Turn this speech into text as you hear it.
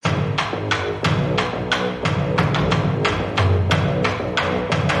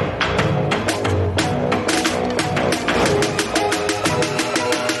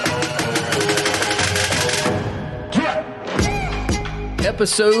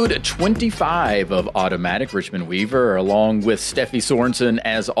episode 25 of Automatic. Richmond Weaver, along with Steffi Sorensen,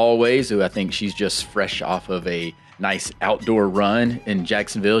 as always, who I think she's just fresh off of a nice outdoor run in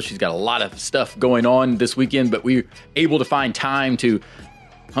Jacksonville. She's got a lot of stuff going on this weekend, but we're able to find time to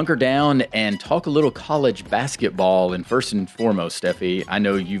hunker down and talk a little college basketball. And first and foremost, Steffi, I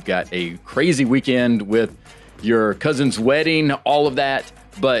know you've got a crazy weekend with your cousin's wedding, all of that,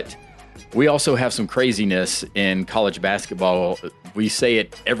 but we also have some craziness in college basketball. We say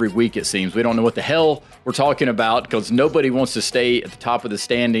it every week, it seems. We don't know what the hell we're talking about because nobody wants to stay at the top of the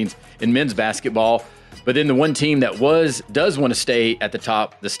standings in men's basketball. But then the one team that does want to stay at the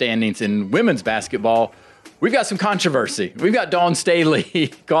top of the standings in women's basketball, we've got some controversy. We've got Dawn Staley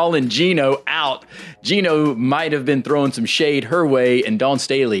calling Geno out. Geno might have been throwing some shade her way, and Dawn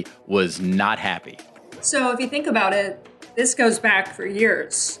Staley was not happy. So if you think about it, this goes back for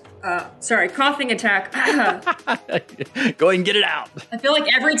years. Sorry, coughing attack. Go ahead and get it out. I feel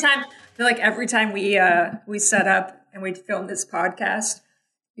like every time we set up and we film this podcast,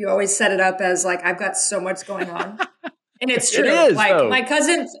 you always set it up as like, I've got so much going on. And it's true. It is, like though. my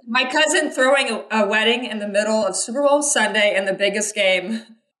cousin throwing a wedding in the middle of Super Bowl Sunday and the biggest game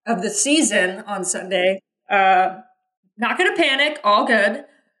of the season on Sunday. Not going to panic, all good.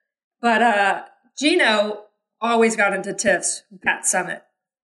 But Geno always got into tiffs with Pat Summitt.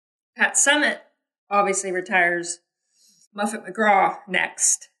 Pat Summitt obviously retires Muffet McGraw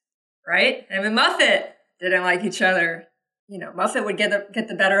next, right? Him and Muffet didn't like each other. You know, Muffet would get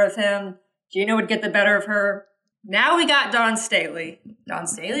the better of him. Geno would get the better of her. Now we got Dawn Staley. Dawn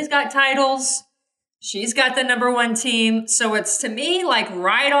Staley's got titles. She's got the number one team. So it's, to me, like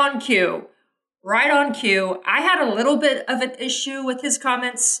right on cue. Right on cue. I had a little bit of an issue with his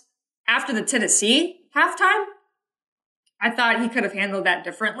comments after the Tennessee halftime. I thought he could have handled that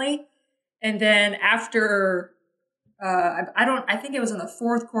differently. And then after, I think it was in the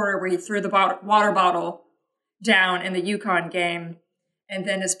fourth quarter where he threw the water bottle down in the UConn game. And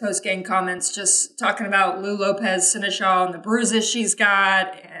then his post-game comments just talking about Lou Lopez Seneschal and the bruises she's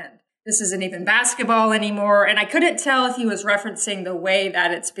got. And this isn't even basketball anymore. And I couldn't tell if he was referencing the way that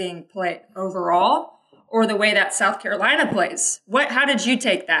it's being played overall or the way that South Carolina plays. How did you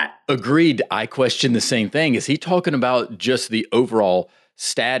take that? Agreed. I question the same thing. Is he talking about just the overall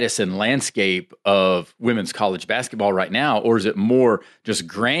status and landscape of women's college basketball right now? Or is it more just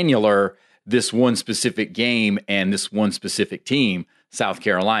granular, this one specific game and this one specific team, South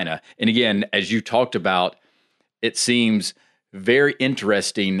Carolina? And again, as you talked about, it seems very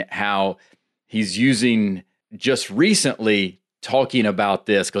interesting how he's using just recently talking about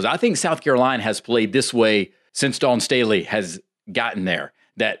this, because I think South Carolina has played this way since Dawn Staley has gotten there,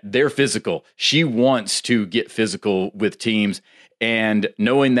 that they're physical. She wants to get physical with teams, and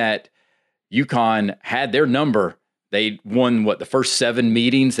knowing that UConn had their number, they won, the first 7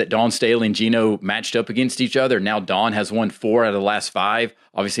 meetings that Dawn Staley and Geno matched up against each other. Now Dawn has won 4 out of the last 5,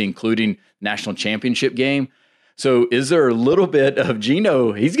 obviously including national championship game. So is there a little bit of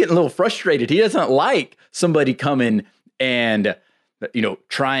Geno? He's getting a little frustrated. He doesn't like somebody coming and,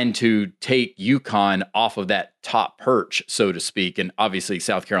 trying to take UConn off of that top perch, so to speak. And obviously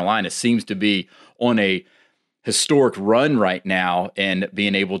South Carolina seems to be on a historic run right now and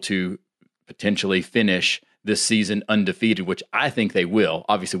being able to potentially finish this season undefeated, which I think they will.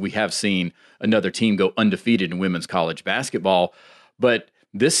 Obviously, we have seen another team go undefeated in women's college basketball, but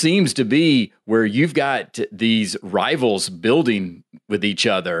this seems to be where you've got these rivals building with each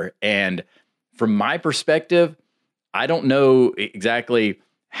other. And from my perspective, I don't know exactly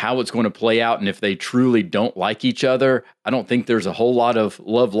how it's going to play out and if they truly don't like each other. I don't think there's a whole lot of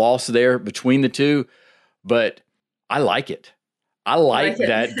love lost there between the two, but I like it. I like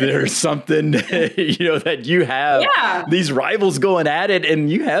that there's something, that you have these rivals going at it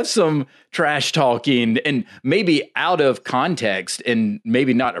and you have some trash talking and maybe out of context and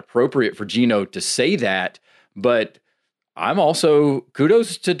maybe not appropriate for Geno to say that. But I'm also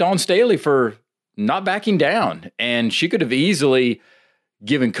kudos to Dawn Staley for not backing down. And she could have easily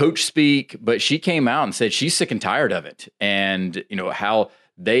given coach speak, but she came out and said she's sick and tired of it. And, how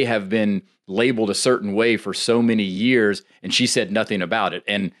they have been labeled a certain way for so many years, and she said nothing about it,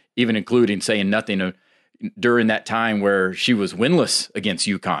 and even including saying nothing during that time where she was winless against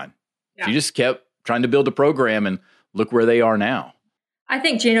UConn. Yeah. She just kept trying to build a program, and look where they are now. I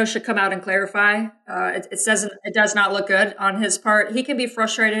think Geno should come out and clarify. It does not look good on his part. He can be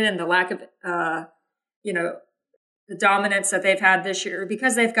frustrated in the lack of, the dominance that they've had this year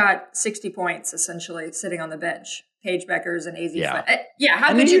because they've got 60 points essentially sitting on the bench. Paige Beckers and AZ.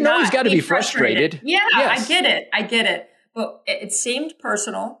 How could you not? He's got to be frustrated. Yeah, yes. I get it. But it seemed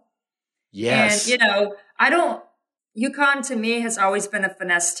personal. Yes. And, I don't UConn to me has always been a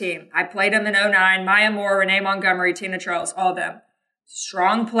finesse team. I played them in '09. Maya Moore, Renee Montgomery, Tina Charles, all of them.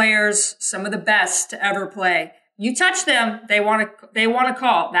 Strong players, some of the best to ever play. You touch them, they want to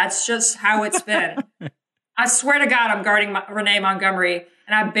call. That's just how it's been. I swear to God, I'm guarding Renee Montgomery,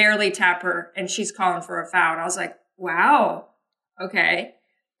 and I barely tap her, and she's calling for a foul. And I was like, wow, okay.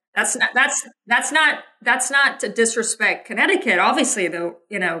 That's not to disrespect Connecticut. Obviously, though,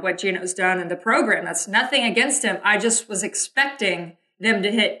 what Geno's done in the program, that's nothing against him. I just was expecting them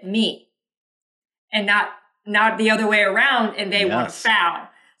to hit me and not the other way around, and they want to foul.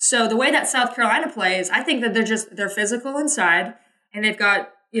 So the way that South Carolina plays, I think that they're physical inside, and they've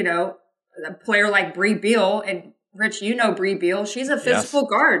got, a player like Bree Beal, and Rich, Bree Beal. She's a physical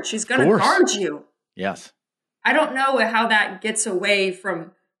guard. She's going to guard you. Yes. I don't know how that gets away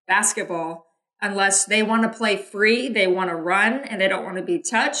from basketball unless they want to play free, they want to run, and they don't want to be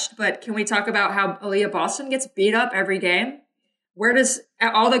touched. But can we talk about how Aaliyah Boston gets beat up every game? Where does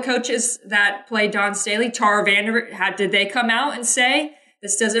all the coaches that play Dawn Staley, Tara Vander, did they come out and say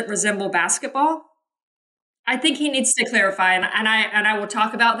this doesn't resemble basketball? I think he needs to clarify, and I will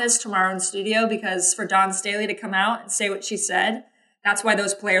talk about this tomorrow in studio, because for Dawn Staley to come out and say what she said, that's why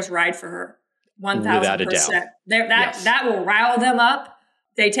those players ride for her. 1,000%. That will rile them up.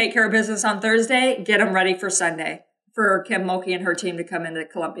 They take care of business on Thursday, get them ready for Sunday for Kim Mulkey and her team to come into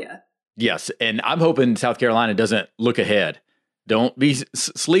Columbia. Yes, and I'm hoping South Carolina doesn't look ahead. Don't be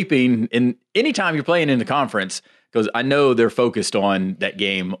sleeping in any time you're playing in the conference, because I know they're focused on that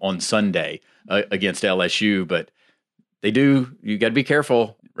game on Sunday against LSU, but they do. You got to be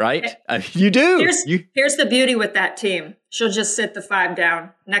careful, right? You do. Here's the beauty with that team. She'll just sit the 5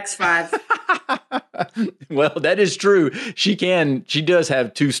 down. Next 5. Well, that is true. She does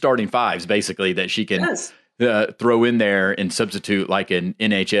have 2 starting 5s, basically, that she can throw in there and substitute like an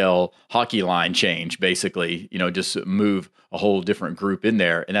NHL hockey line change, basically, just move a whole different group in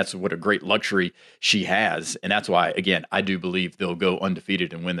there. And that's what a great luxury she has. And that's why, again, I do believe they'll go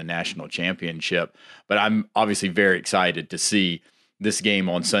undefeated and win the national championship. But I'm obviously very excited to see this game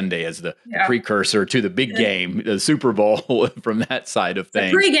on Sunday as the precursor to the big game, the Super Bowl, from that side of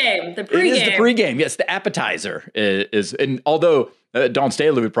things. The pregame. It is the pregame. Yes, the appetizer is. And although Dawn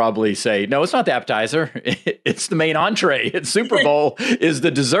Staley would probably say, no, it's not the appetizer. It's the main entree. It's Super Bowl is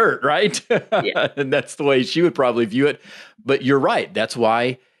the dessert, right? Yeah. And that's the way she would probably view it. But you're right. That's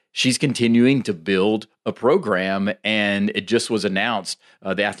why she's continuing to build a program. And it just was announced.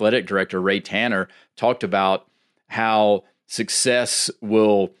 The athletic director, Ray Tanner, talked about how success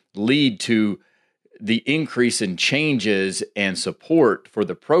will lead to the increase in changes and support for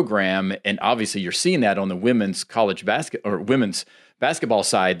the program. And obviously you're seeing that on the women's women's basketball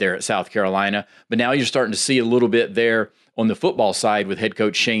side there at South Carolina. But now you're starting to see a little bit there on the football side with head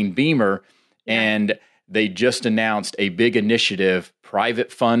coach Shane Beamer. And they just announced a big initiative,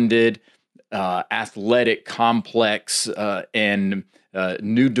 private funded, athletic complex, and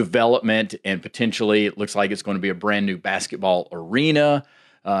new development, and potentially it looks like it's going to be a brand new basketball arena,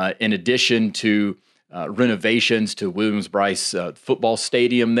 in addition to renovations to Williams-Brice football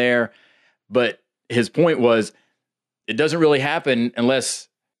stadium there. But his point was, it doesn't really happen unless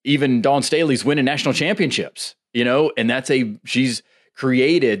even Dawn Staley's winning national championships, and she's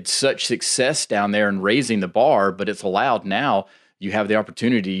created such success down there and raising the bar, but it's allowed now you have the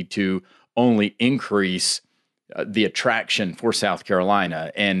opportunity to only increase the attraction for South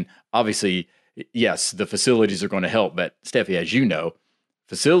Carolina. And obviously, yes, the facilities are going to help. But Steffi, as you know,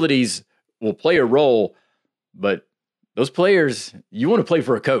 facilities will play a role, but those players, you want to play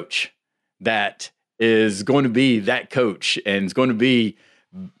for a coach that is going to be that coach and is going to be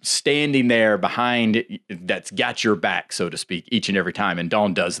standing there behind, that's got your back, so to speak, each and every time. And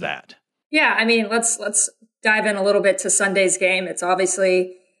Dawn does that. Yeah, I mean, let's dive in a little bit to Sunday's game. It's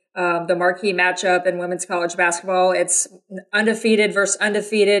obviously the marquee matchup in women's college basketball. It's undefeated versus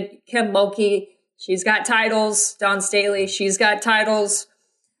undefeated. Kim Mulkey, she's got titles. Dawn Staley, she's got titles.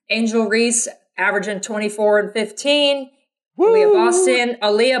 Angel Reese averaging 24 and 15.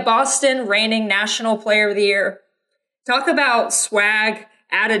 Aaliyah Boston, reigning National Player of the Year. Talk about swag,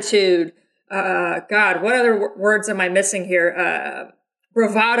 attitude. God, what other words am I missing here?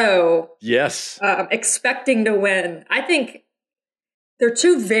 Bravado. Yes. Expecting to win. I think they're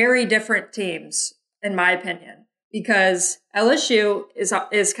 2 very different teams, in my opinion, because LSU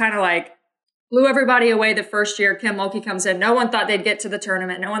is kind of like blew everybody away the first year. Kim Mulkey comes in. No one thought they'd get to the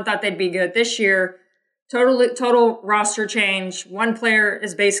tournament. No one thought they'd be good. This year, total roster change. One player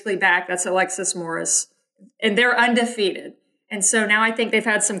is basically back. That's Alexis Morris. And they're undefeated. And so now I think they've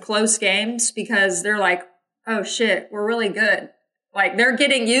had some close games because they're like, oh shit, we're really good. Like they're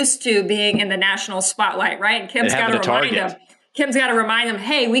getting used to being in the national spotlight, right? And Kim's got to remind them. Kim's got to remind them,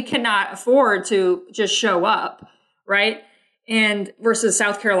 hey, we cannot afford to just show up, right? And versus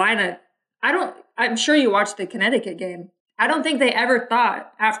South Carolina, I'm sure you watched the Connecticut game. I don't think they ever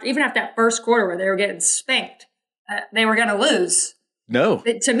thought even after that first quarter where they were getting spanked, they were going to lose. No.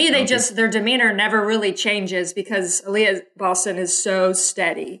 To me, their demeanor never really changes because Aaliyah Boston is so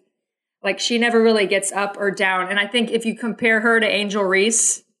steady. Like she never really gets up or down. And I think if you compare her to Angel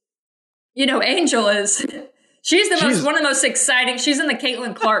Reese, Angel she's one of the most exciting. She's in the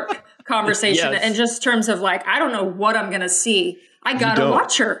Caitlin Clark conversation Yes. in just terms of like, I don't know what I'm going to see. I got to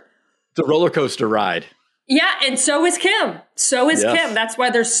watch her. It's a roller coaster ride. Yeah, and so is Kim. Yes. Kim. That's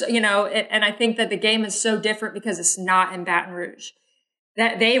why there's, and I think that the game is so different because it's not in Baton Rouge.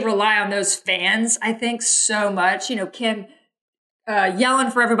 That they rely on those fans, I think, so much. Kim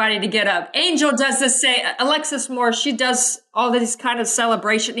yelling for everybody to get up. Angel does the same. Alexis Moore, she does all these kind of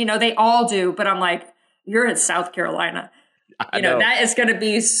celebration. They all do. But I'm like, you're in South Carolina. I know. That is going to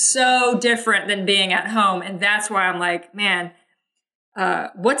be so different than being at home. And that's why I'm like, man,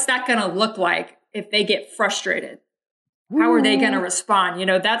 what's that going to look like if they get frustrated? How are they going to respond?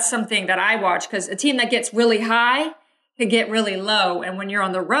 That's something that I watch because a team that gets really high can get really low. And when you're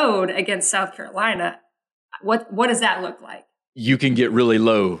on the road against South Carolina, what does that look like? You can get really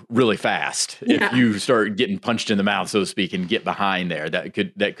low really fast if you start getting punched in the mouth, so to speak, and get behind there. That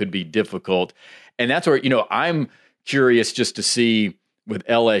could be difficult. And that's where, I'm curious just to see with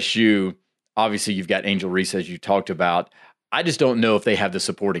LSU, obviously you've got Angel Reese, as you talked about. I just don't know if they have the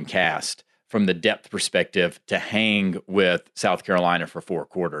supporting cast from the depth perspective to hang with South Carolina for 4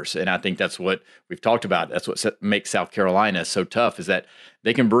 quarters. And I think that's what we've talked about. That's what makes South Carolina so tough is that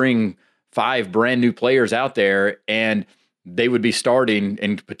they can bring 5 brand new players out there and they would be starting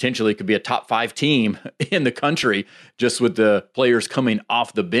and potentially could be a top 5 team in the country just with the players coming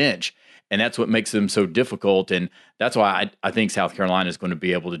off the bench. And that's what makes them so difficult. And that's why I think South Carolina is going to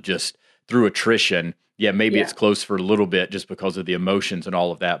be able to just, through attrition, maybe it's close for a little bit just because of the emotions and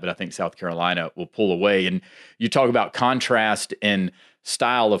all of that. But I think South Carolina will pull away. And you talk about contrast and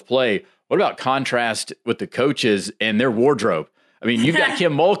style of play. What about contrast with the coaches and their wardrobe? I mean, you've got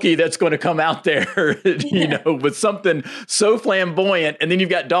Kim Mulkey that's going to come out there, with something so flamboyant. And then you've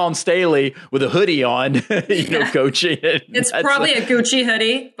got Dawn Staley with a hoodie on, coaching. It's probably a Gucci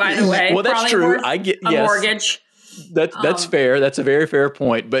hoodie, by the way. Well, that's true. I get a mortgage. That's fair. That's a very fair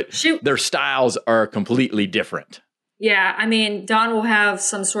point. But their styles are completely different. Yeah. I mean, Dawn will have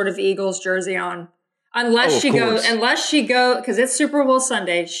some sort of Eagles jersey on. Unless she goes, because it's Super Bowl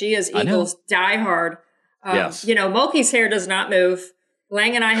Sunday. She is Eagles diehard. Yes. Mulkey's hair does not move.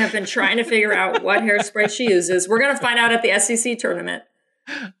 Lang and I have been trying to figure out what hairspray she uses. We're going to find out at the SEC tournament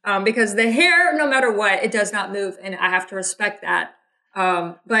because the hair, no matter what, it does not move, and I have to respect that.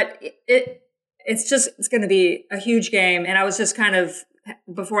 But it's going to be a huge game. And I was just kind of,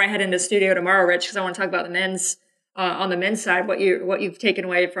 before I head into studio tomorrow, Rich, because I want to talk about the men's on the men's side, what you've taken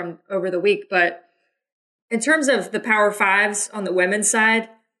away from over the week. But in terms of the Power Fives on the women's side,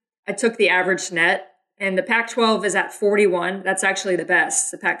 I took the average net. And the Pac-12 is at 41. That's actually the best,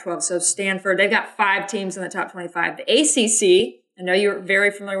 the Pac-12. So Stanford, they've got 5 teams in the top 25. The ACC, I know you're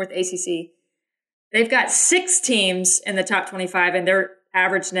very familiar with ACC. They've got 6 teams in the top 25, and their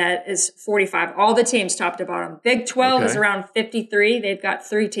average net is 45. All the teams top to bottom. Big 12 is around 53. They've got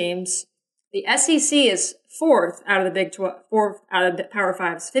 3 teams. The SEC is 4th out of the Big 12, 4th out of the Power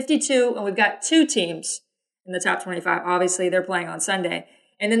Fives, 52. And we've got 2 teams in the top 25. Obviously, they're playing on Sunday.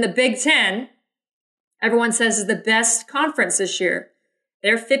 And then the Big 10, everyone says is the best conference this year.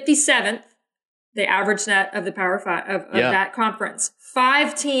 They're 57th, the average net of the Power Five of that conference.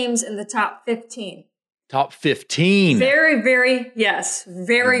 5 teams in the top 15. Top 15. Very, very,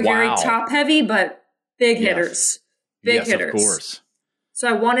 very top heavy, but big hitters. Big hitters. Of course. So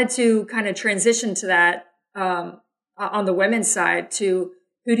I wanted to kind of transition to that on the women's side to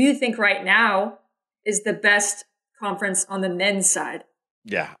who do you think right now is the best conference on the men's side?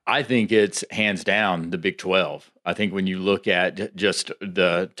 Yeah, I think it's hands down the Big 12. I think when you look at just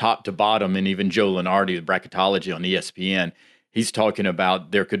the top to bottom, and even Joe Lunardi, the bracketology on ESPN, he's talking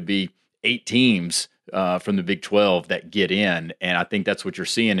about there could be 8 teams from the Big 12 that get in. And I think that's what you're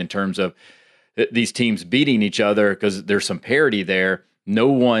seeing in terms of these teams beating each other because there's some parity there. No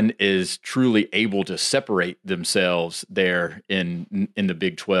one is truly able to separate themselves there in the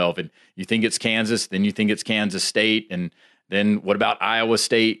Big 12. And you think it's Kansas, then you think it's Kansas State, and then what about Iowa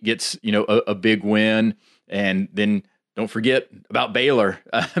State gets, a big win? And then don't forget about Baylor.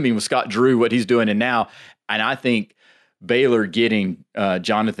 I mean, with Scott Drew, what he's doing and now. And I think Baylor getting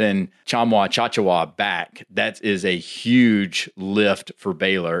Jonathan Chamwa Chachawa back, that is a huge lift for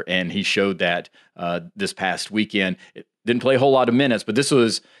Baylor, and he showed that this past weekend. It didn't play a whole lot of minutes, but this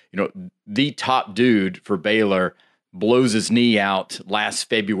was, the top dude for Baylor. Blows his knee out last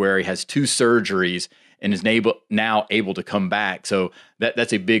February, has 2 surgeries, and is now able to come back. So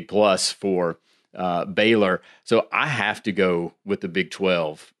that's a big plus for Baylor. So I have to go with the Big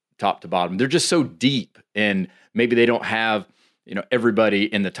 12 top to bottom. They're just so deep, and maybe they don't have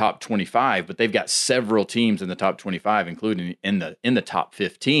everybody in the top 25, but they've got several teams in the top 25, including in the top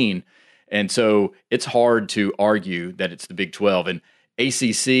 15. And so it's hard to argue that it's the Big 12. And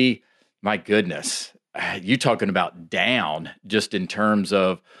ACC, my goodness, you talking about down just in terms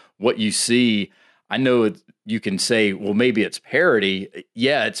of what you see. I know you can say, well, maybe it's parity.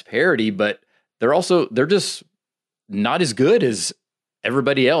 Yeah, it's parity, but they're just not as good as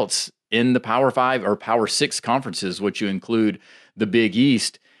everybody else in the Power 5 or Power 6 conferences, which you include the Big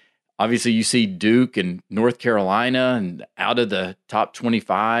East. Obviously, you see Duke and North Carolina and out of the top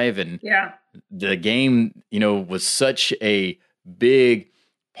 25. And the game, was such a big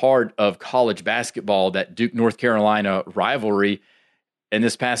part of college basketball, that Duke-North Carolina rivalry. And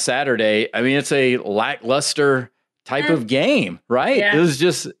this past Saturday, it's a lackluster type of game, right? Yeah. It was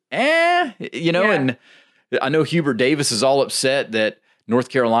just, and I know Hubert Davis is all upset that North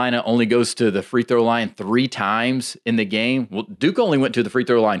Carolina only goes to the free throw line 3 times in the game. Well, Duke only went to the free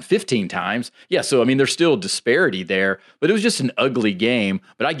throw line 15 times. Yeah, so, there's still disparity there, but it was just an ugly game.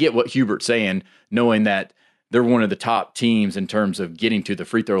 But I get what Hubert's saying, knowing that they're one of the top teams in terms of getting to the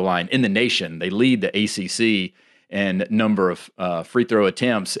free throw line in the nation. They lead the ACC in number of free throw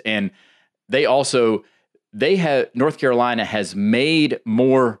attempts. And North Carolina has made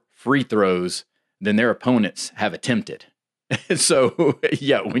more free throws than their opponents have attempted. So,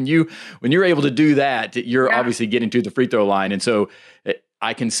 when you're able to do that, you're obviously getting to the free throw line. And so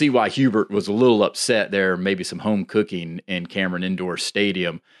I can see why Hubert was a little upset there, maybe some home cooking in Cameron Indoor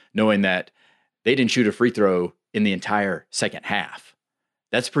Stadium, knowing that they didn't shoot a free throw in the entire second half.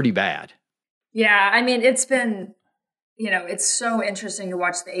 That's pretty bad. Yeah, it's been, it's so interesting to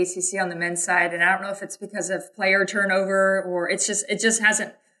watch the ACC on the men's side. And I don't know if it's because of player turnover or it just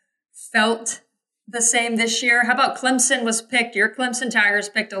hasn't felt the same this year. How about Clemson was picked? Your Clemson Tigers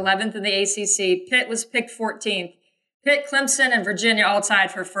picked 11th in the ACC. Pitt was picked 14th. Pitt, Clemson, and Virginia all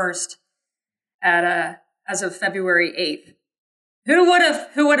tied for first as of February 8th. Who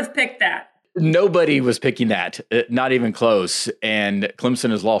would have picked that? Nobody was picking that, not even close. And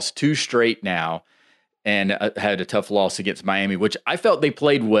Clemson has lost 2 straight now and had a tough loss against Miami, which I felt they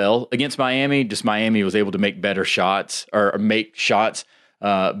played well against Miami. Just Miami was able to make better shots or make shots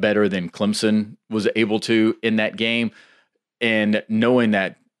better than Clemson was able to in that game. And knowing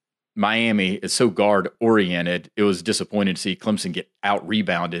that Miami is so guard oriented, it was disappointing to see Clemson get out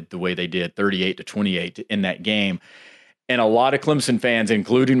rebounded the way they did, 38-28 in that game. And a lot of Clemson fans,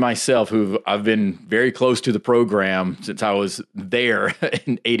 including myself, who I've been very close to the program since I was there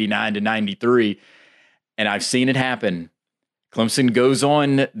in 89 to 93, and I've seen it happen. Clemson goes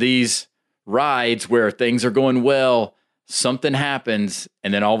on these rides where things are going well, something happens,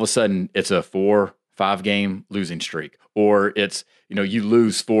 and then all of a sudden it's a 4-5 game losing streak, or it's, you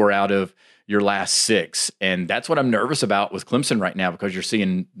lose 4 out of your last 6. And that's what I'm nervous about with Clemson right now, because you're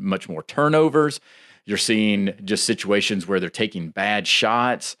seeing much more turnovers. You're seeing just situations where they're taking bad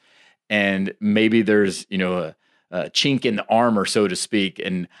shots, and maybe there's, a chink in the armor, so to speak.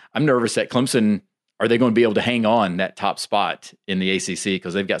 And I'm nervous that Clemson, are they going to be able to hang on that top spot in the ACC?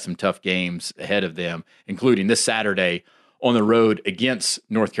 Because they've got some tough games ahead of them, including this Saturday on the road against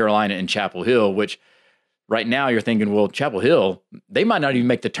North Carolina in Chapel Hill, which right now you're thinking, well, Chapel Hill, they might not even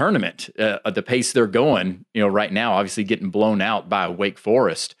make the tournament at the pace they're going, right now, obviously getting blown out by Wake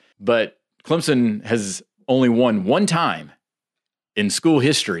Forest. But Clemson has only won 1 time in school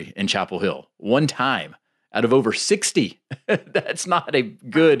history in Chapel Hill. 1 time out of over 60. That's not a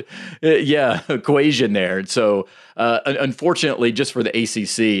good, equation there. So, unfortunately, just for the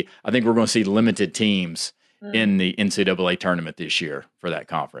ACC, I think we're going to see limited teams in the NCAA tournament this year for that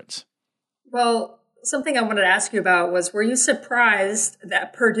conference. Well, something I wanted to ask you about was, were you surprised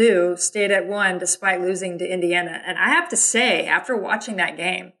that Purdue stayed at 1 despite losing to Indiana? And I have to say, after watching that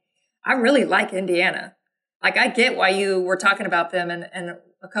game, I really like Indiana. Like, I get why you were talking about them and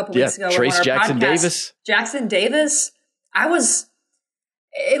a couple weeks ago. Trace Jackson Davis. Jackson Davis.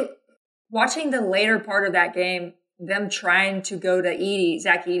 Watching the later part of that game, them trying to go to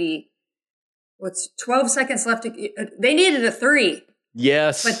Zach Edey, with 12 seconds left. They needed a 3.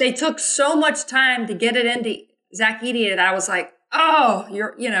 Yes. But they took so much time to get it into Zach Edey that I was like, oh,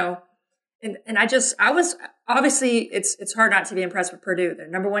 And I was obviously it's hard not to be impressed with Purdue. They're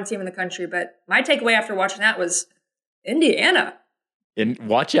number one team in the country. But my takeaway after watching that was Indiana. And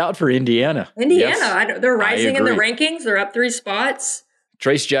watch out for Indiana. Indiana, Yes, they're rising in the agree. rankings. They're up 3 spots.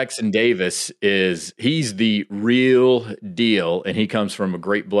 Trace Jackson Davis he's the real deal, and he comes from a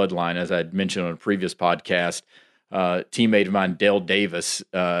great bloodline, as I'd mentioned on a previous podcast. Teammate of mine, Dale Davis,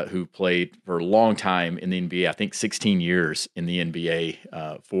 who played for a long time in the NBA, I think 16 years in the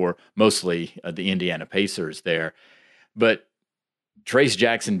NBA for mostly the Indiana Pacers there. But Trace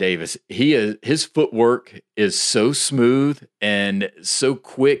Jackson Davis, his footwork is so smooth and so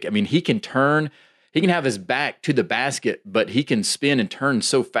quick. I mean, he can have his back to the basket, but he can spin and turn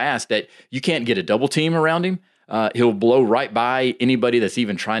so fast that you can't get a double team around him. He'll blow right by anybody that's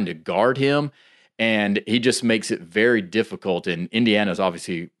even trying to guard him. And he just makes it very difficult. And Indiana's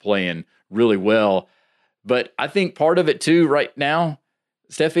obviously playing really well. But I think part of it too right now,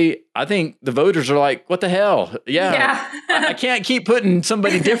 Steffi, I think the voters are like, what the hell? Yeah. I can't keep putting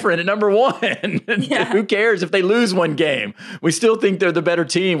somebody different at number one. Who cares if they lose one game? We still think they're the better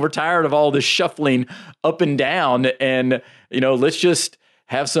team. We're tired of all this shuffling up and down. And, let's just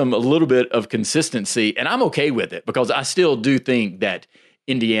have a little bit of consistency. And I'm okay with it because I still do think that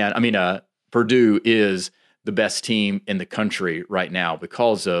Purdue is the best team in the country right now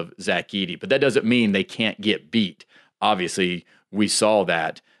because of Zach Edey. But that doesn't mean they can't get beat. Obviously, we saw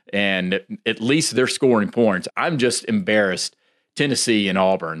that. And at least they're scoring points. I'm just embarrassed, Tennessee and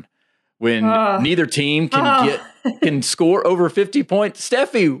Auburn, when neither team can score over 50 points.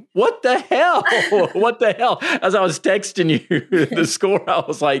 Steffi, what the hell? What the hell? As I was texting you the score, I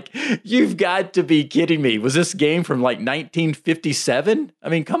was like, you've got to be kidding me. Was this game from like 1957? I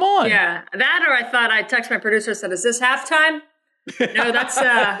mean, come on. Yeah, that or I thought I texted my producer and said, is this halftime? No, that's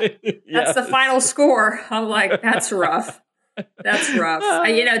that's the final score. I'm like, that's rough. That's rough.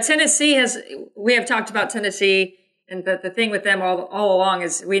 Tennessee we have talked about Tennessee. And the thing with them all along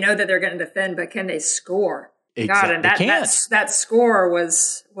is we know that they're going to defend, but can they score? Exactly. God, and that score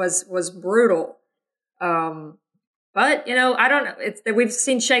was brutal. But I don't know. We've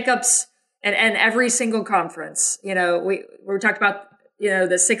seen shakeups and every single conference. We talked about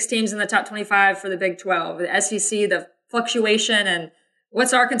the 6 teams in the top 25 for the Big 12, the SEC, the fluctuation, and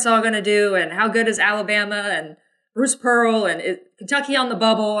what's Arkansas going to do, and how good is Alabama and Bruce Pearl and Kentucky on the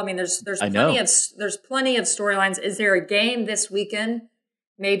bubble. I mean, there's plenty of storylines. Is there a game this weekend?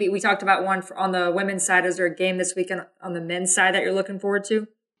 Maybe we talked about one on the women's side. Is there a game this weekend on the men's side that you're looking forward to?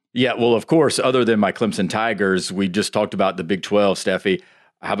 Yeah, well, of course, other than my Clemson Tigers, we just talked about the Big 12, Steffi.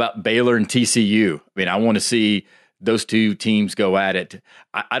 How about Baylor and TCU? I mean, I want to see those two teams go at it.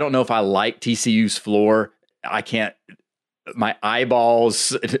 I don't know if I like TCU's floor. I can't. My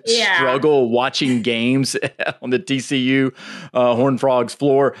eyeballs struggle watching games on the TCU Horned Frogs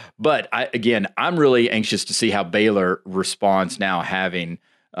floor. But I'm really anxious to see how Baylor responds now having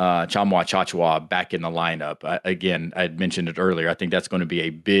Tchamwa Tchatchoua back in the lineup. I had mentioned it earlier. I think that's going to be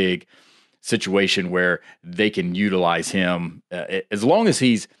a big situation where they can utilize him as long as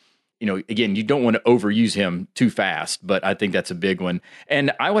he's, you don't want to overuse him too fast, but I think that's a big one.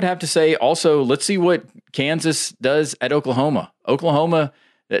 And I would have to say also, let's see what Kansas does at Oklahoma. Oklahoma,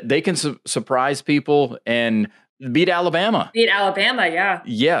 they can surprise people and beat Alabama. Yeah.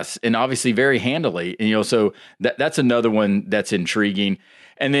 Yes, and obviously very handily. And, so that's another one that's intriguing.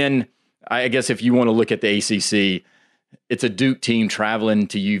 And then I guess if you want to look at the ACC, it's a Duke team traveling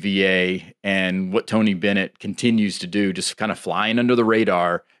to UVA, and what Tony Bennett continues to do, just kind of flying under the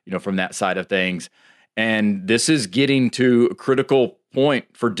radar, from that side of things. And this is getting to a critical point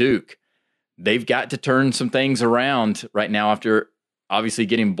for Duke. They've got to turn some things around right now after obviously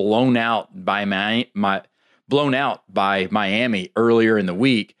getting blown out by Miami earlier in the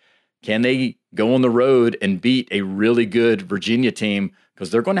week. Can they go on the road and beat a really good Virginia team?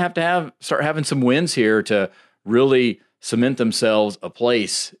 Because they're going to start having some wins here to really cement themselves a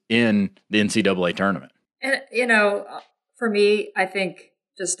place in the NCAA tournament. And, for me, I think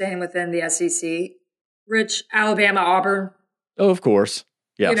just staying within the SEC, Rich, Alabama, Auburn. Oh, of course.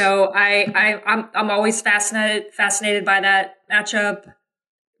 Yes. I'm always fascinated by that matchup.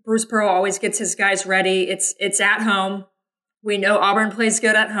 Bruce Pearl always gets his guys ready. It's at home. We know Auburn plays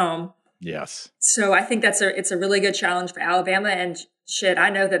good at home. Yes. So I think it's a really good challenge for Alabama. And shit, I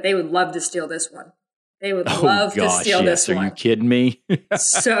know that they would love to steal this one. They would love to steal this one. Are you kidding me?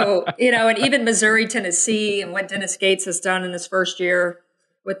 So, and even Missouri, Tennessee, and what Dennis Gates has done in his first year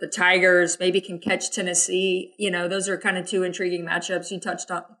with the Tigers, maybe can catch Tennessee. Those are kind of 2 intriguing matchups. You touched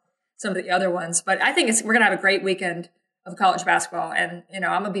on some of the other ones. But I think we're going to have a great weekend of college basketball. And,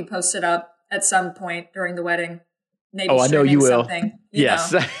 I'm going to be posted up at some point during the wedding maybe I know you will. something.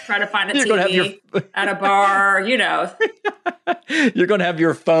 Yes. Try to find a You're gonna have TV at a bar, You're going to have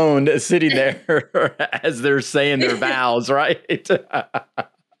your phone sitting there as they're saying their vows, right?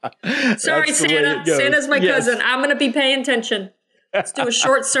 Sorry, Santa. Santa's my cousin. I'm going to be paying attention. Let's do a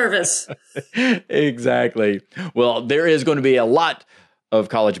short service. Exactly. Well, there is going to be a lot of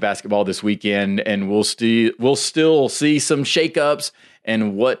college basketball this weekend, and we'll still see some shakeups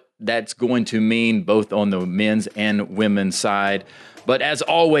and what that's going to mean both on the men's and women's side. But as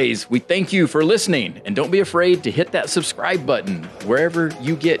always, we thank you for listening, and don't be afraid to hit that subscribe button wherever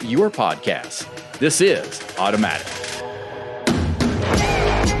you get your podcasts. This is Automatic.